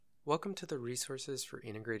Welcome to the Resources for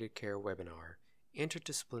Integrated Care webinar,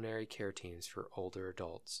 Interdisciplinary Care Teams for Older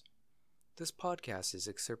Adults. This podcast is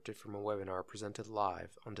excerpted from a webinar presented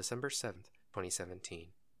live on December 7th, 2017.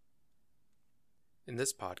 In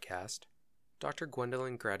this podcast, Dr.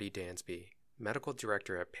 Gwendolyn Grady-Dansby, Medical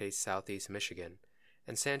Director at PACE Southeast Michigan,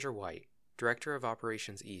 and Sandra White, Director of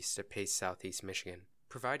Operations East at PACE Southeast Michigan,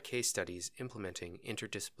 provide case studies implementing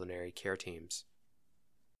interdisciplinary care teams.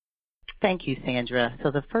 Thank you, Sandra.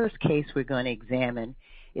 So the first case we're going to examine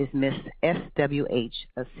is Miss SWH,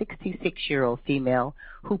 a 66-year-old female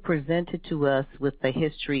who presented to us with a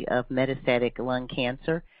history of metastatic lung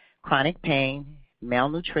cancer, chronic pain,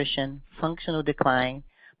 malnutrition, functional decline,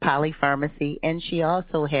 polypharmacy, and she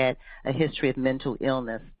also had a history of mental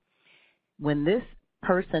illness. When this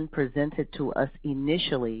person presented to us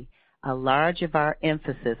initially, a large amount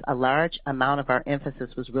of our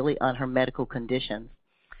emphasis was really on her medical conditions.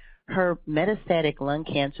 Her metastatic lung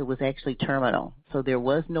cancer was actually terminal, so there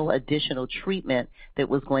was no additional treatment that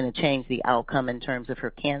was going to change the outcome in terms of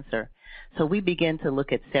her cancer. So we began to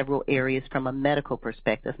look at several areas from a medical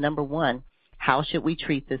perspective. Number one, how should we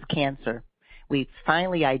treat this cancer? We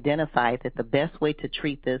finally identified that the best way to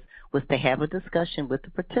treat this was to have a discussion with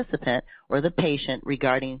the participant or the patient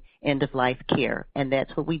regarding end-of-life care, and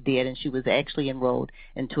that's what we did, and she was actually enrolled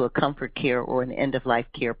into a comfort care or an end-of-life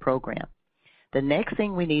care program. The next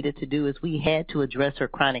thing we needed to do is we had to address her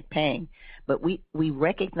chronic pain, but we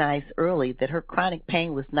recognized early that her chronic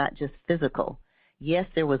pain was not just physical. Yes,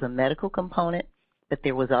 there was a medical component, but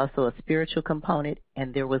there was also a spiritual component,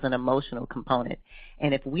 and there was an emotional component.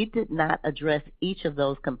 And if we did not address each of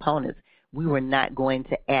those components, we were not going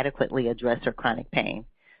to adequately address her chronic pain.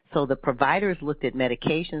 So the providers looked at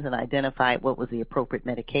medications and identified what was the appropriate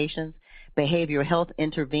medications. Behavioral health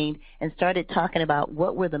intervened and started talking about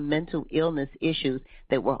what were the mental illness issues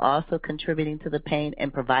that were also contributing to the pain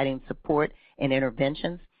and providing support and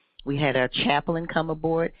interventions. We had our chaplain come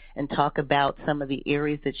aboard and talk about some of the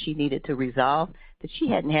areas that she needed to resolve that she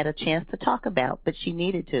hadn't had a chance to talk about, but she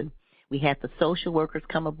needed to. We had the social workers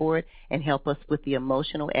come aboard and help us with the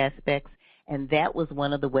emotional aspects, and that was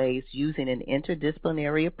one of the ways, using an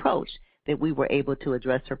interdisciplinary approach, that we were able to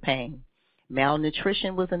address her pain.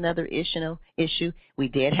 Malnutrition was another issue. We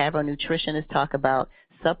did have our nutritionist talk about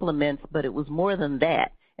supplements, but it was more than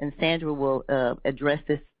that, and Sandra will address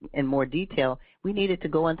this in more detail. We needed to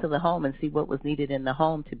go into the home and see what was needed in the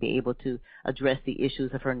home to be able to address the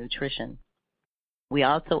issues of her nutrition. We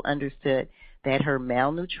also understood that her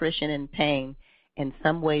malnutrition and pain in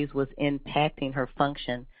some ways was impacting her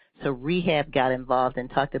function, so rehab got involved and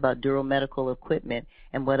talked about dural medical equipment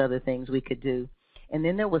and what other things we could do. And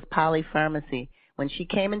then there was polypharmacy. When she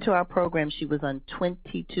came into our program, she was on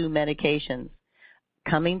 22 medications.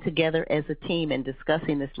 Coming together as a team and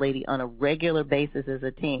discussing this lady on a regular basis as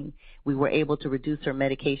a team, we were able to reduce her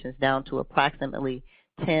medications down to approximately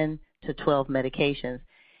 10 to 12 medications.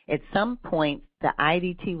 At some point, the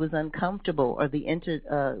IDT was uncomfortable, or the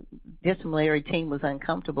interdisciplinary team was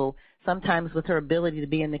uncomfortable, sometimes with her ability to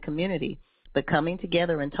be in the community. But coming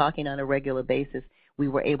together and talking on a regular basis, we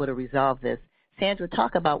were able to resolve this. Sandra,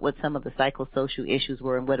 talk about what some of the psychosocial issues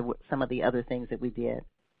were and what were some of the other things that we did.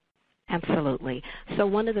 Absolutely. So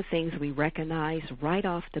one of the things we recognized right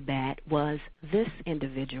off the bat was this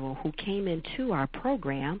individual who came into our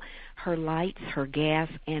program, her lights, her gas,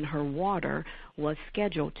 and her water was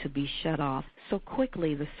scheduled to be shut off. So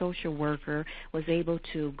quickly the social worker was able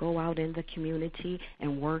to go out in the community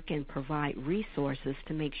and work and provide resources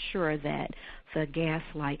to make sure that the gas,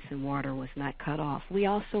 lights, and water was not cut off. We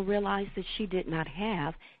also realized that she did not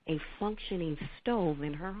have a functioning stove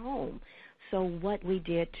in her home. So what we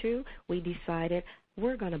did, too, we decided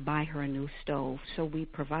we're going to buy her a new stove. So we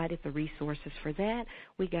provided the resources for that.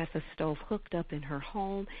 We got the stove hooked up in her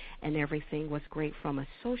home, and everything was great from a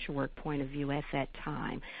social work point of view at that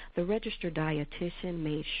time. The registered dietitian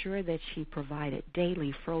made sure that she provided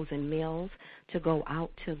daily frozen meals to go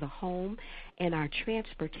out to the home, and our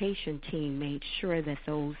transportation team made sure that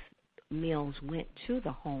those meals went to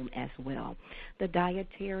the home as well. The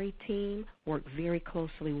dietary team worked very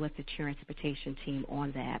closely with the transportation team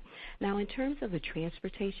on that. Now, in terms of the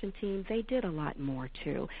transportation team, they did a lot more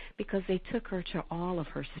too, because they took her to all of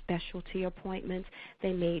her specialty appointments.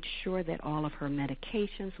 They made sure that all of her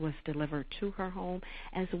medications was delivered to her home,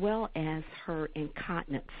 as well as her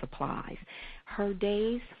incontinence supplies. Her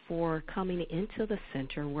days for coming into the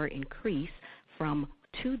center were increased from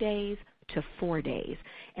 2 days to 4 days.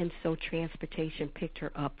 And so transportation picked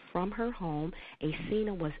her up from her home.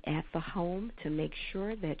 Acina was at the home to make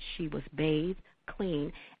sure that she was bathed,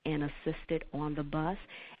 clean, and assisted on the bus.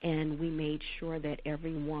 And we made sure that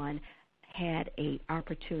everyone had a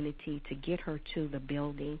opportunity to get her to the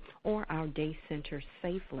building or our day center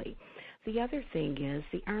safely. The other thing is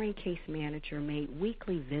the RN case manager made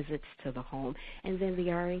weekly visits to the home, and then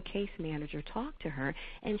the RN case manager talked to her,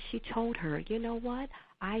 and she told her, you know what,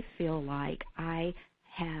 I feel like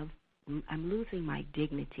I'm losing my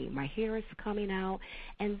dignity. My hair is coming out.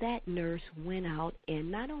 And that nurse went out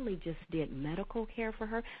and not only just did medical care for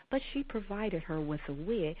her, but she provided her with a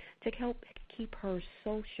wig to help keep her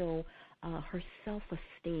her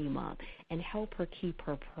self-esteem up and help her keep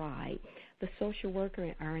her pride. The social worker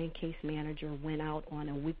and RN case manager went out on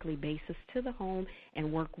a weekly basis to the home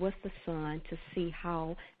and worked with the son to see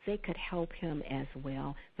how they could help him as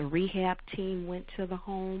well. The rehab team went to the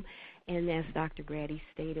home, and as Dr. Grady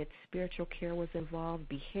stated, spiritual care was involved.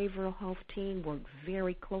 Behavioral health team worked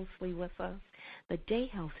very closely with us. The day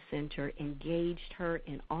health center engaged her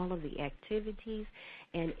in all of the activities,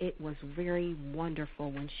 and it was very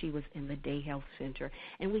wonderful when she was in the day health center.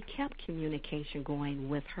 And we kept communication going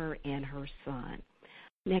with her and her son.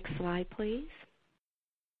 Next slide, please.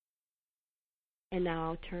 And now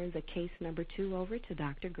I'll turn the case number 2 over to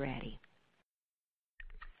Dr. Grady.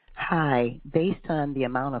 Hi. Based on the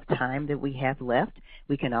amount of time that we have left,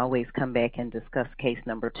 we can always come back and discuss case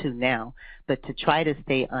number 2 now. But to try to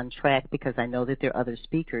stay on track, because I know that there are other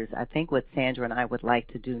speakers, I think what Sandra and I would like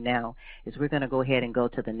to do now is we're going to go ahead and go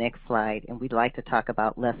to the next slide, and we'd like to talk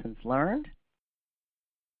about lessons learned.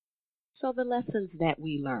 So the lessons that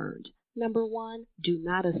we learned. Number 1, do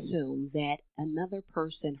not assume that another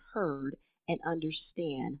person heard and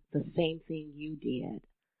understand the same thing you did.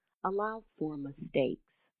 Allow for mistakes.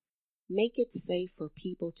 Make it safe for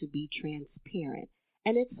people to be transparent,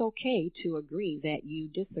 and it's okay to agree that you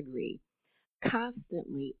disagree.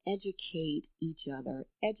 Constantly educate each other.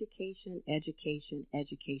 Education, education,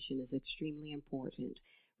 education is extremely important.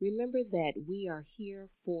 Remember that we are here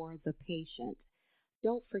for the patient.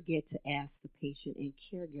 Don't forget to ask the patient and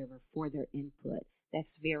caregiver for their input. That's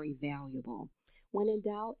very valuable. When in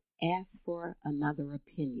doubt, ask for another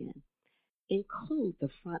opinion. Include the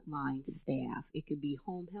frontline staff. It could be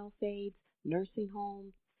home health aides, nursing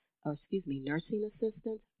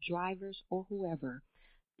assistants, drivers, or whoever.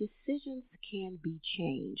 Decisions can be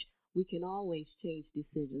changed. We can always change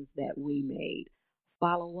decisions that we made.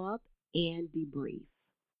 Follow up and debrief.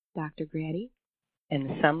 Dr. Grady?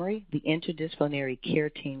 In summary, the interdisciplinary care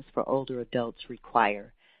teams for older adults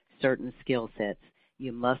require certain skill sets.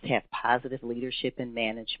 You must have positive leadership and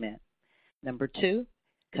management. Number 2,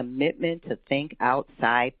 commitment to think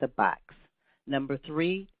outside the box. Number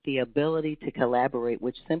 3, the ability to collaborate,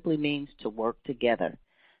 which simply means to work together.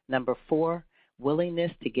 Number 4,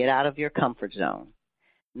 willingness to get out of your comfort zone.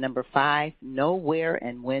 Number 5, know where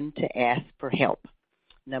and when to ask for help.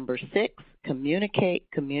 Number 6, communicate,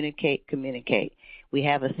 communicate, communicate. We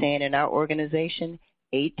have a saying in our organization,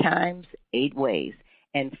 8 times, 8 ways.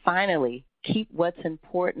 And finally, keep what's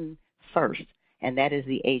important first, and that is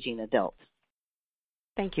the aging adult.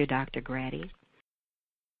 Thank you, Dr. Grady.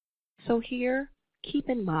 So here, keep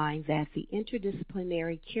in mind that the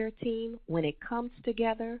interdisciplinary care team, when it comes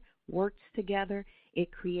together, works together,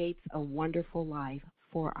 it creates a wonderful life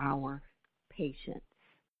for our patients.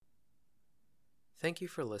 Thank you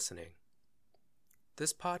for listening.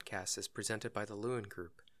 This podcast is presented by the Lewin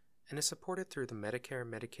Group and is supported through the Medicare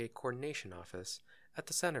and Medicaid Coordination Office at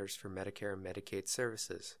the Centers for Medicare and Medicaid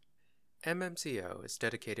Services. MMCO is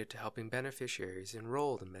dedicated to helping beneficiaries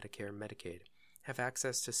enrolled in Medicare and Medicaid have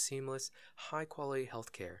access to seamless, high-quality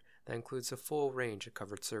health care that includes a full range of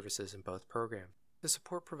covered services in both programs. To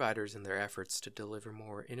support providers in their efforts to deliver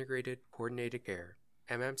more integrated, coordinated care,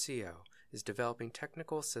 MMCO is developing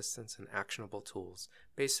technical assistance and actionable tools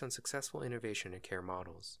based on successful innovation and care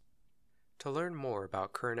models. To learn more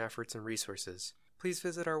about current efforts and resources, please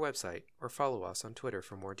visit our website or follow us on Twitter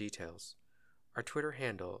for more details. Our Twitter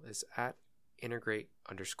handle is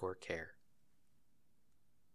 @integrate_care.